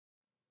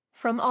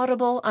From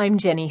Audible, I'm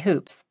Jenny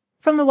Hoops.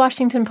 From the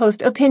Washington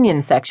Post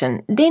opinion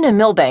section, Dana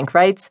Milbank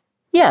writes,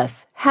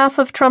 "Yes, half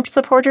of Trump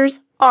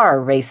supporters are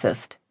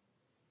racist."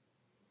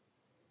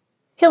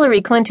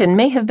 Hillary Clinton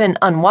may have been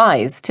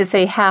unwise to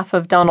say half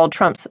of Donald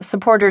Trump's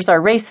supporters are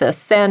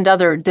racists and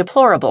other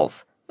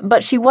deplorables,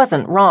 but she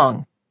wasn't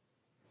wrong.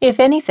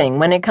 If anything,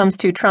 when it comes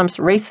to Trump's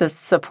racist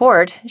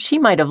support, she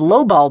might have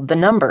lowballed the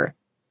number.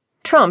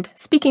 Trump,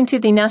 speaking to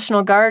the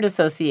National Guard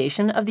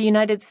Association of the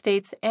United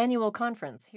States annual conference